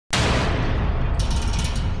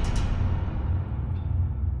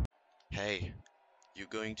Hey, you're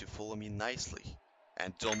going to follow me nicely,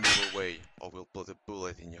 and don't move away or we'll put a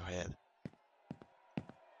bullet in your head.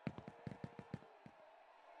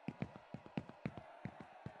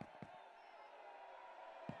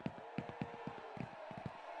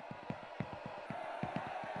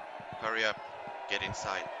 Hurry up, get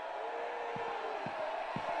inside.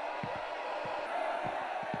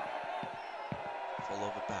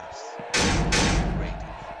 Follow the path. Great.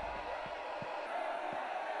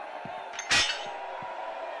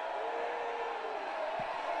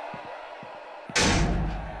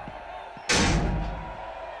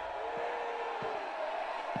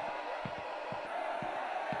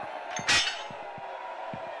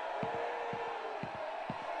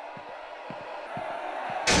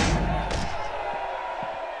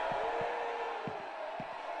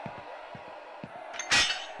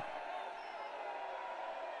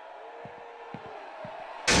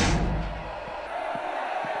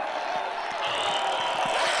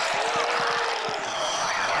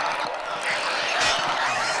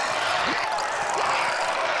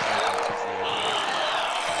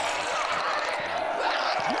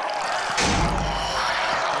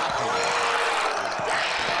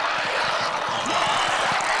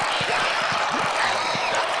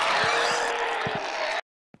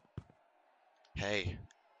 Hey,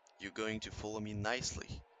 you're going to follow me nicely,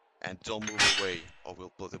 and don't move away or we'll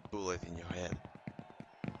put a bullet in your head.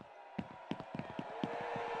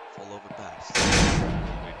 Follow the path.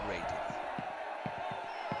 Great.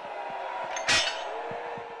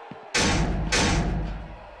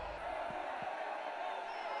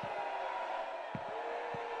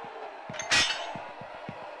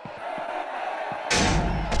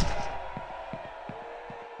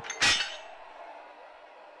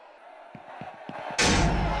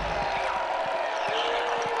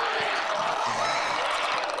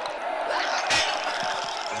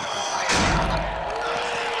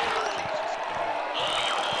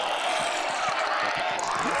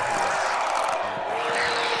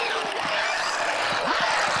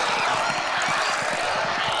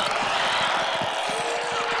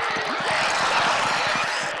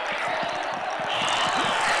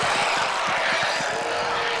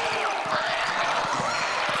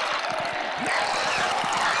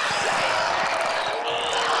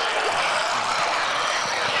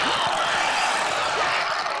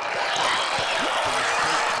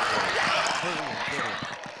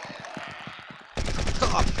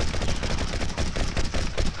 Stop!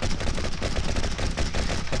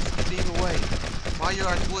 Leave away. Fire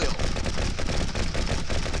at will.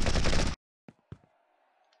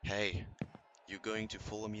 Hey, you're going to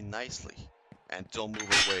follow me nicely, and don't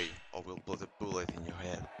move away or we'll put a bullet in your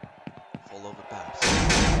head. Follow the path.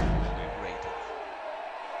 Great.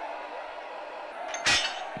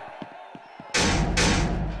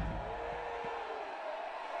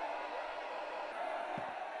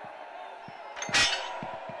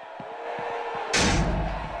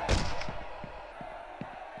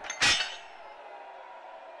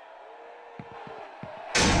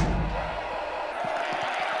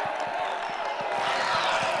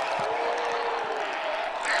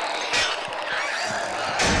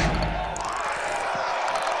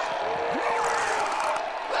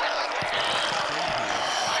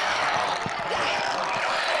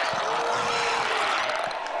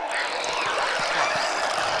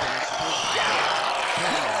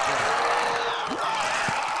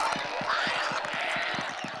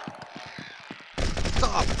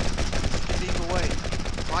 Stop! Leave away.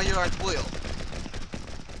 Fire at will.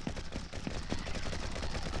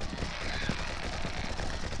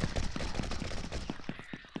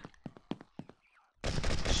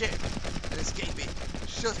 Shit! An escapee!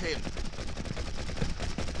 Shoot him!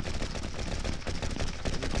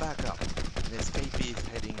 We need backup. An escapee is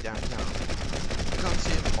heading downtown. Guns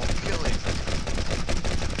him or kill him!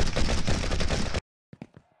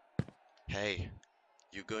 Hey,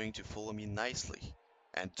 you're going to follow me nicely,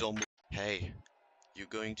 and don't move. Hey, you're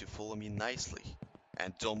going to follow me nicely,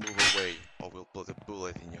 and don't move away or we'll put a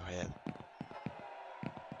bullet in your head.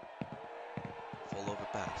 Follow the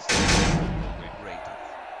path. Great.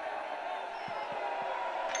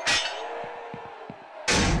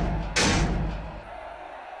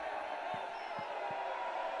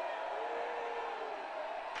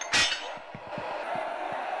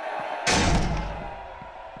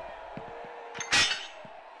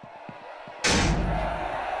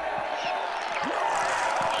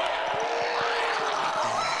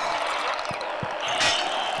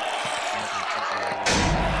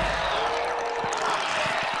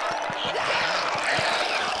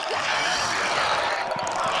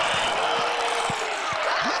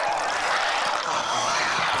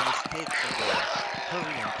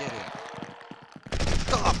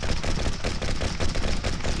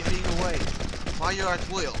 Fire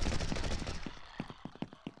at will.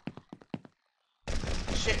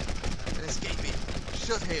 Shit! An escapee!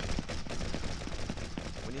 Shoot him!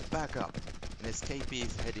 We need backup. An escapee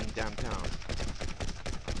is heading downtown.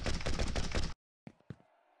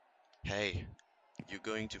 Hey, you're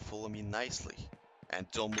going to follow me nicely. And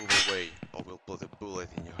don't move away or we'll put a bullet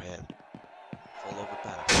in your head. Follow the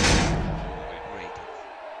path. Great.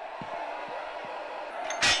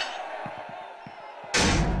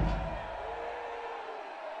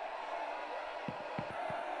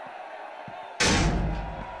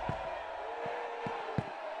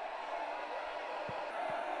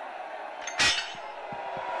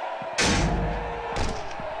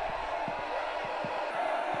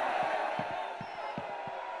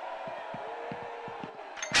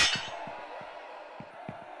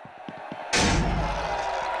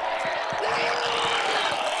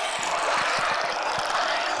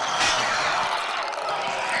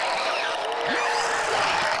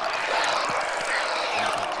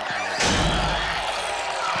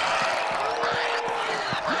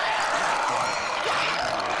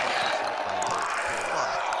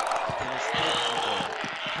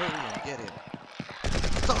 Hurry and get him.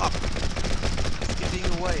 Stop! He's getting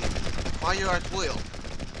away. Fire at will.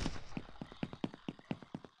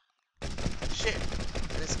 Shit!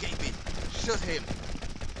 An escapee. Shoot him.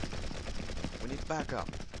 We need backup.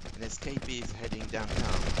 An escapee is heading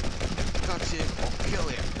downtown. Touch him or kill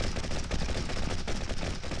him.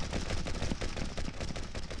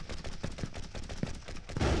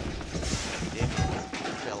 Damn it.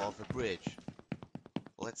 He fell off a bridge.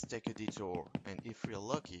 Let's take a detour, and if we're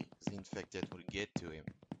lucky, the infected will get to him.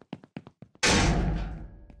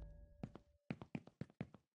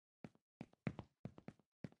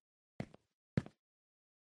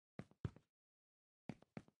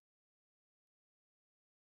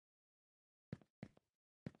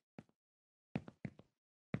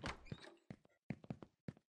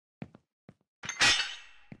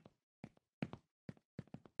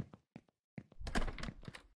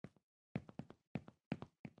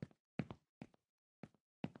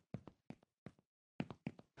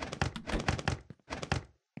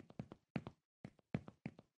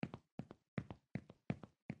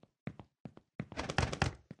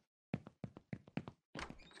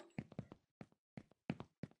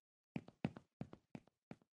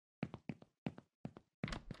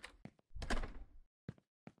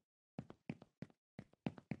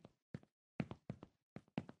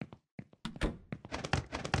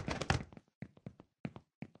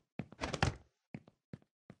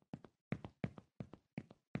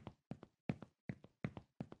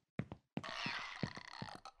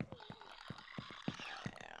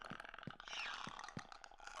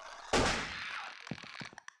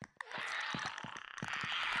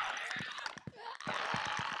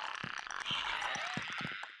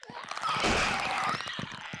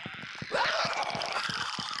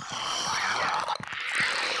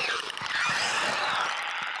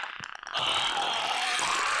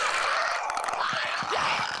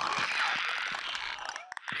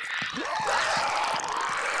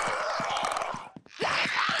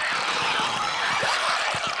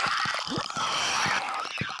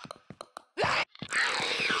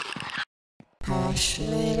 Hush,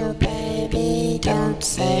 little baby, don't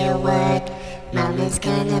say a word. Mama's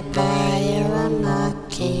gonna buy you a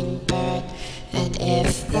mockingbird. And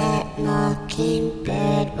if that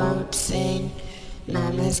mockingbird won't sing,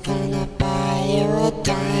 Mama's gonna buy you a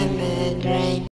diamond ring.